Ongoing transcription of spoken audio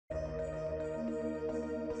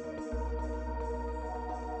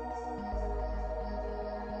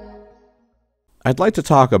I'd like to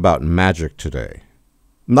talk about magic today.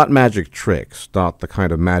 Not magic tricks, not the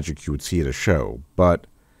kind of magic you would see at a show, but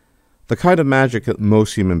the kind of magic that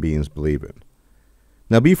most human beings believe in.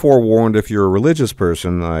 Now, be forewarned, if you're a religious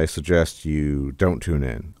person, I suggest you don't tune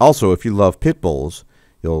in. Also, if you love pit bulls,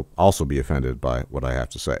 you'll also be offended by what I have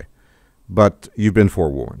to say. But you've been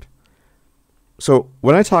forewarned. So,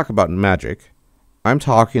 when I talk about magic, I'm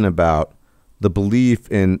talking about the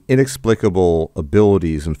belief in inexplicable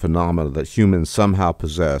abilities and phenomena that humans somehow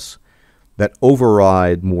possess that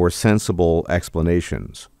override more sensible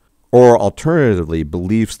explanations, or alternatively,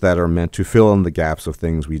 beliefs that are meant to fill in the gaps of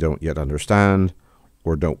things we don't yet understand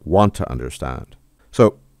or don't want to understand.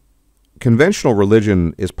 So, conventional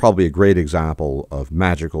religion is probably a great example of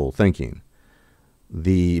magical thinking.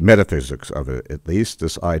 The metaphysics of it, at least,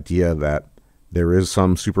 this idea that there is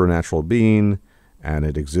some supernatural being and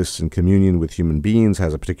it exists in communion with human beings,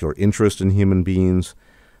 has a particular interest in human beings,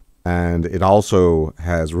 and it also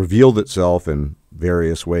has revealed itself in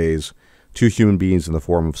various ways to human beings in the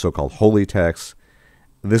form of so-called holy texts.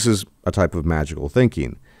 This is a type of magical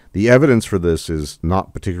thinking. The evidence for this is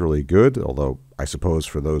not particularly good, although I suppose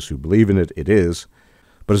for those who believe in it, it is.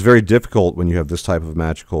 But it's very difficult when you have this type of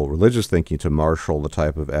magical religious thinking to marshal the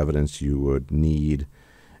type of evidence you would need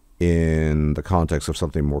in the context of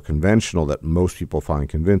something more conventional that most people find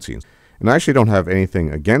convincing. And I actually don't have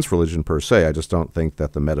anything against religion per se. I just don't think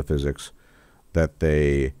that the metaphysics that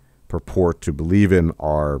they purport to believe in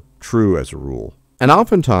are true as a rule. And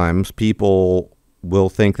oftentimes people will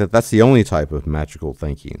think that that's the only type of magical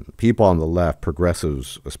thinking. People on the left,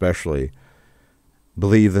 progressives especially,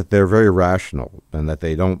 believe that they're very rational and that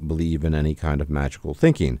they don't believe in any kind of magical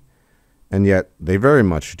thinking. And yet they very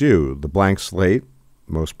much do. The blank slate,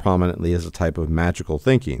 most prominently, is a type of magical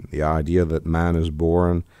thinking. The idea that man is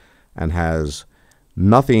born and has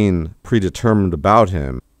nothing predetermined about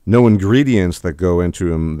him, no ingredients that go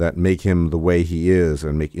into him that make him the way he is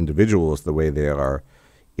and make individuals the way they are.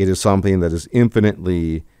 It is something that is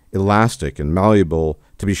infinitely elastic and malleable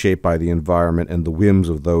to be shaped by the environment and the whims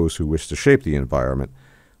of those who wish to shape the environment.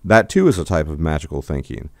 That too is a type of magical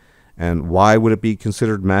thinking. And why would it be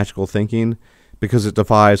considered magical thinking? Because it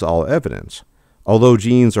defies all evidence. Although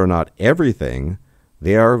genes are not everything,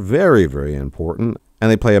 they are very, very important, and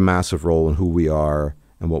they play a massive role in who we are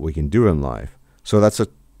and what we can do in life. So that's a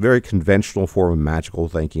very conventional form of magical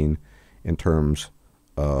thinking in terms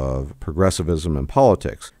of progressivism and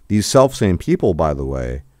politics. These self-same people, by the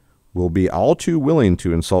way, will be all too willing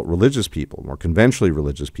to insult religious people, more conventionally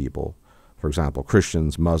religious people, for example,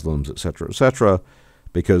 Christians, Muslims, etc.,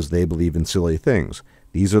 because they believe in silly things.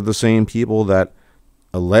 These are the same people that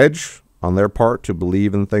allege on their part to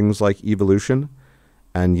believe in things like evolution,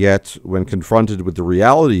 and yet when confronted with the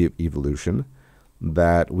reality of evolution,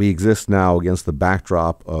 that we exist now against the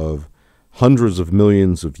backdrop of hundreds of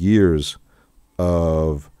millions of years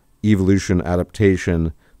of evolution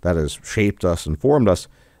adaptation that has shaped us and formed us,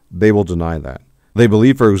 they will deny that. They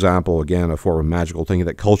believe, for example, again, a form of magical thinking,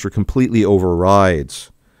 that culture completely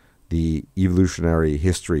overrides the evolutionary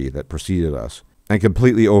history that preceded us and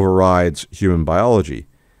completely overrides human biology.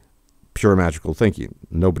 Pure magical thinking.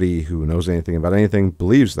 Nobody who knows anything about anything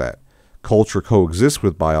believes that. Culture coexists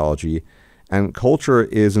with biology, and culture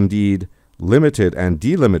is indeed limited and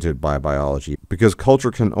delimited by biology because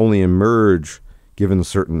culture can only emerge given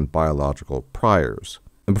certain biological priors.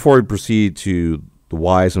 And before we proceed to the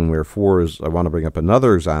whys and wherefores, I want to bring up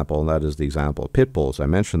another example, and that is the example of pit bulls. I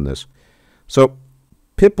mentioned this. So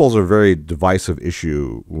pit bulls are a very divisive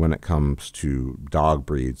issue when it comes to dog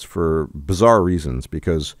breeds for bizarre reasons,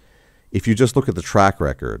 because if you just look at the track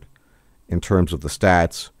record in terms of the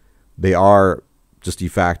stats, they are just de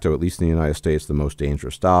facto, at least in the United States, the most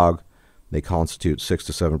dangerous dog. They constitute 6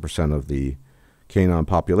 to 7% of the canine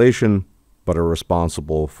population, but are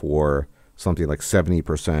responsible for something like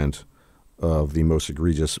 70% of the most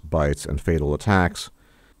egregious bites and fatal attacks.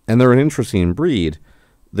 And they're an interesting breed.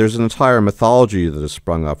 There's an entire mythology that has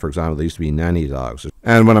sprung up. For example, there used to be nanny dogs.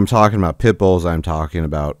 And when I'm talking about pit bulls, I'm talking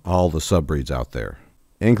about all the subbreeds out there,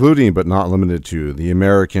 including but not limited to the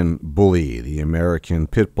American Bully, the American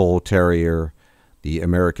Pit Bull Terrier, the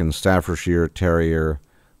American Staffordshire Terrier,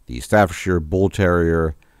 the Staffordshire Bull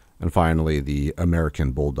Terrier, and finally the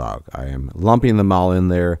American Bulldog. I am lumping them all in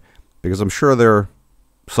there because I'm sure there are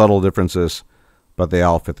subtle differences, but they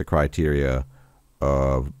all fit the criteria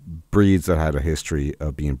of breeds that had a history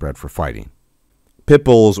of being bred for fighting. Pit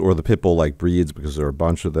bulls, or the pit bull-like breeds, because there are a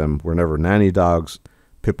bunch of them, were never nanny dogs.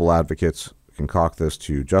 Pit bull advocates concoct this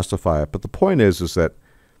to justify it. But the point is that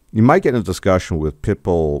you might get in a discussion with pit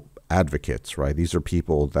bull advocates, right? These are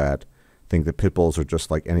people that think that pit bulls are just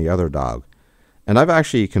like any other dog. And I've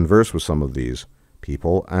actually conversed with some of these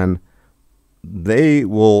people, and they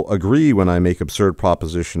will agree when I make absurd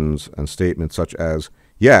propositions and statements such as,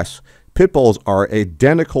 yes, pit bulls are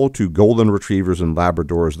identical to golden retrievers and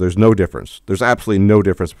Labradors. There's no difference. There's absolutely no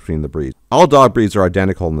difference between the breeds. All dog breeds are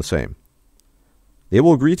identical and the same. They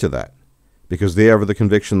will agree to that because they have the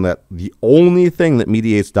conviction that the only thing that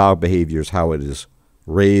mediates dog behavior is how it is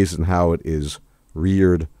raised and how it is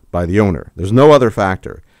reared by the owner. There's no other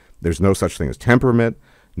factor. There's no such thing as temperament,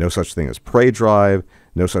 no such thing as prey drive,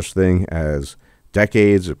 no such thing as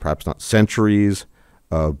decades or perhaps not centuries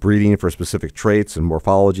of breeding for specific traits and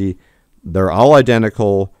morphology. They're all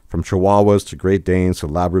identical, from Chihuahuas to Great Danes to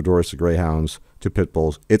Labradors to Greyhounds to Pit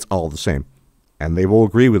Bulls. It's all the same. And they will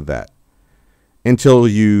agree with that. Until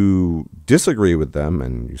you disagree with them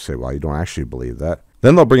and you say, well, you don't actually believe that.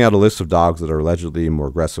 Then they'll bring out a list of dogs that are allegedly more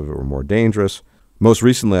aggressive or more dangerous. Most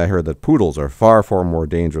recently, I heard that poodles are far, far more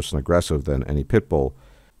dangerous and aggressive than any pit bull.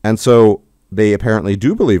 And so they apparently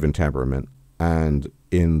do believe in temperament and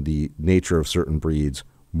in the nature of certain breeds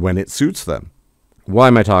when it suits them. Why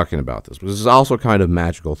am I talking about this? Because this is also kind of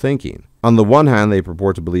magical thinking. On the one hand, they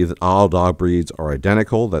purport to believe that all dog breeds are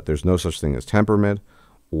identical, that there's no such thing as temperament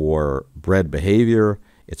or bred behavior.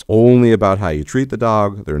 It's only about how you treat the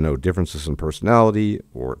dog. There are no differences in personality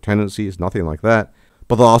or tendencies, nothing like that.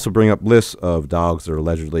 But they'll also bring up lists of dogs that are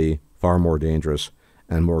allegedly far more dangerous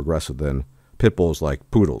and more aggressive than pit bulls, like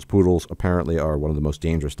poodles. Poodles apparently are one of the most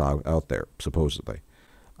dangerous dogs out there, supposedly.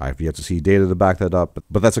 I've yet to see data to back that up,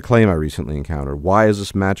 but that's a claim I recently encountered. Why is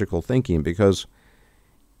this magical thinking? Because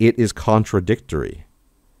it is contradictory.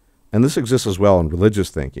 And this exists as well in religious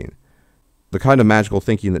thinking, the kind of magical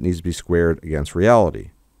thinking that needs to be squared against reality.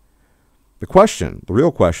 The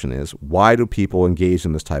real question is, why do people engage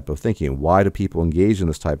in this type of thinking? Why do people engage in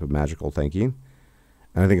this type of magical thinking?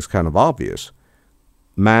 And I think it's kind of obvious.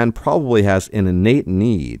 Man probably has an innate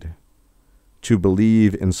need to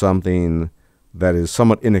believe in something that is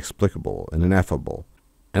somewhat inexplicable and ineffable.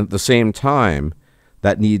 And at the same time,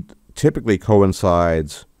 that need typically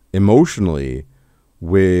coincides emotionally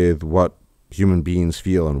with what human beings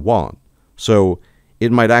feel and want. So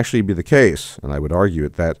it might actually be the case, and I would argue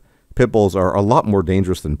it, that pit bulls are a lot more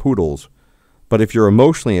dangerous than poodles. But if you're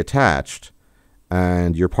emotionally attached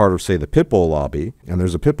and you're part of, say, the pit bull lobby, and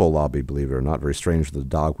there's a pit bull lobby, believe it or not, very strange that the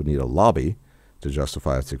dog would need a lobby to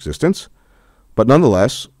justify its existence. But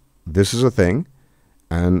nonetheless, this is a thing,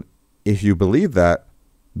 and if you believe that,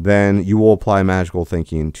 then you will apply magical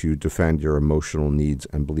thinking to defend your emotional needs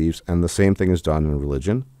and beliefs, and the same thing is done in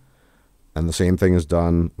religion, and the same thing is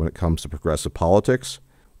done when it comes to progressive politics.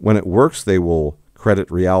 When it works, they will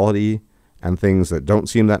credit reality and things that don't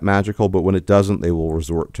seem that magical, but when it doesn't, they will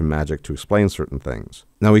resort to magic to explain certain things.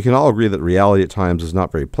 Now, we can all agree that reality at times is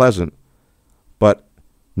not very pleasant, but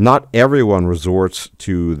not everyone resorts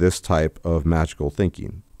to this type of magical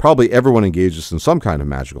thinking. Probably everyone engages in some kind of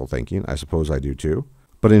magical thinking. I suppose I do too.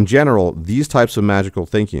 But in general, these types of magical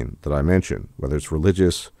thinking that I mentioned, whether it's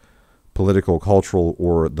religious, political, cultural,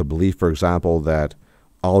 or the belief, for example, that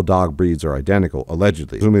all dog breeds are identical,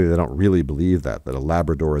 allegedly. Assuming they don't really believe that a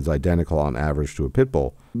Labrador is identical on average to a pit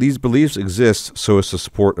bull. These beliefs exist so as to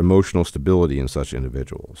support emotional stability in such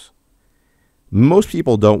individuals. Most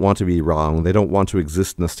people don't want to be wrong. They don't want to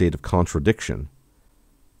exist in a state of contradiction.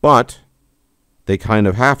 But they kind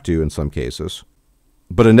of have to in some cases.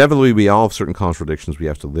 But inevitably, we all have certain contradictions we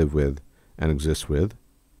have to live with and exist with.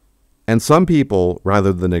 And some people,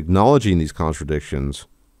 rather than acknowledging these contradictions,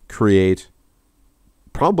 create,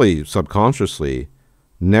 probably subconsciously,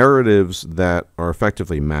 narratives that are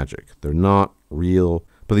effectively magic. They're not real,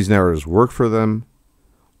 but these narratives work for them,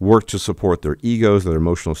 work to support their egos, their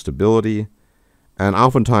emotional stability, and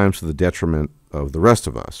oftentimes to the detriment of the rest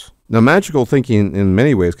of us. Now, magical thinking in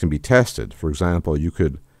many ways can be tested. For example, you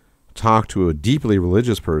could talk to a deeply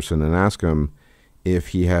religious person and ask him if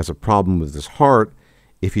he has a problem with his heart,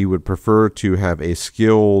 if he would prefer to have a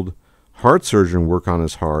skilled heart surgeon work on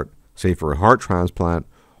his heart, say for a heart transplant,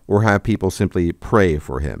 or have people simply pray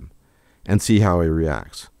for him and see how he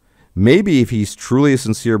reacts. Maybe if he's truly a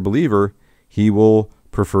sincere believer, he will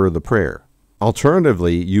prefer the prayer.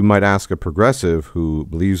 Alternatively, you might ask a progressive who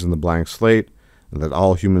believes in the blank slate and that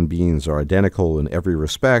all human beings are identical in every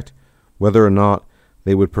respect, whether or not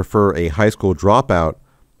they would prefer a high school dropout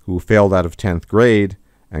who failed out of 10th grade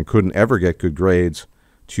and couldn't ever get good grades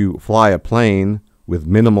to fly a plane with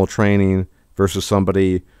minimal training versus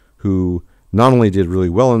somebody who not only did really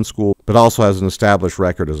well in school, but also has an established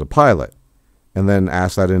record as a pilot, and then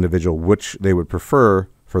ask that individual which they would prefer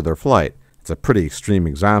for their flight. It's a pretty extreme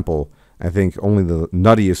example. I think only the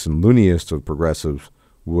nuttiest and looniest of progressives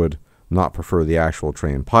would not prefer the actual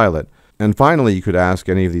trained pilot. And finally, you could ask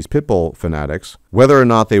any of these pit bull fanatics whether or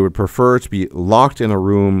not they would prefer to be locked in a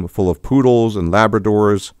room full of poodles and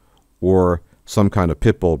Labradors or some kind of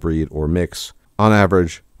pit bull breed or mix. On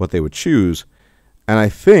average, what they would choose. And I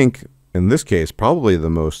think, in this case, probably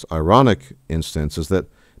the most ironic instance is that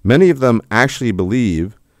many of them actually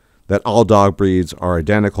believe that all dog breeds are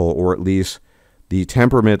identical, or at least the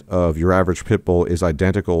temperament of your average pit bull is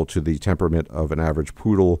identical to the temperament of an average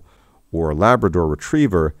poodle or Labrador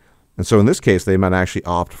retriever. And so in this case, they might actually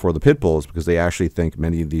opt for the pit bulls because they actually think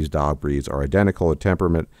many of these dog breeds are identical in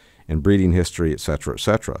temperament and breeding history, etc.,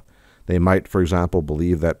 etc. They might, for example,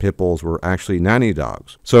 believe that pit bulls were actually nanny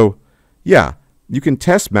dogs. So, yeah, you can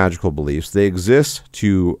test magical beliefs. They exist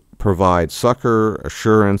to provide succor,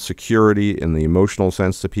 assurance, security in the emotional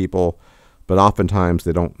sense to people, but oftentimes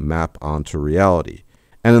they don't map onto reality.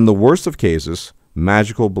 And in the worst of cases,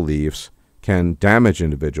 magical beliefs can damage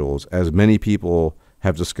individuals, as many people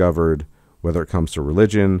have discovered, whether it comes to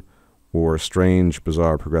religion or strange,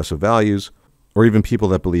 bizarre, progressive values, or even people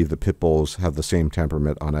that believe that pit bulls have the same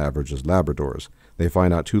temperament on average as Labradors. They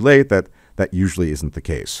find out too late that that usually isn't the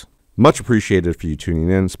case. Much appreciated for you tuning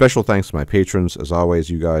in. Special thanks to my patrons. As always,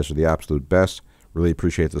 you guys are the absolute best. Really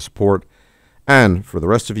appreciate the support. And for the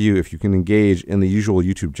rest of you, if you can engage in the usual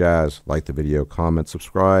YouTube jazz, like the video, comment,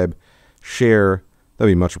 subscribe, share, that'd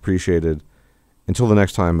be much appreciated. Until the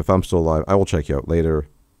next time, if I'm still alive, I will check you out later.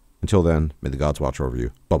 Until then, may the gods watch over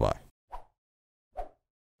you. Bye-bye.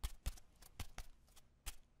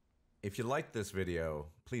 If you liked this video,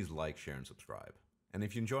 please like, share, and subscribe. And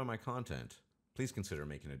if you enjoy my content, please consider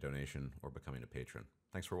making a donation or becoming a patron.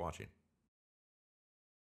 Thanks for watching.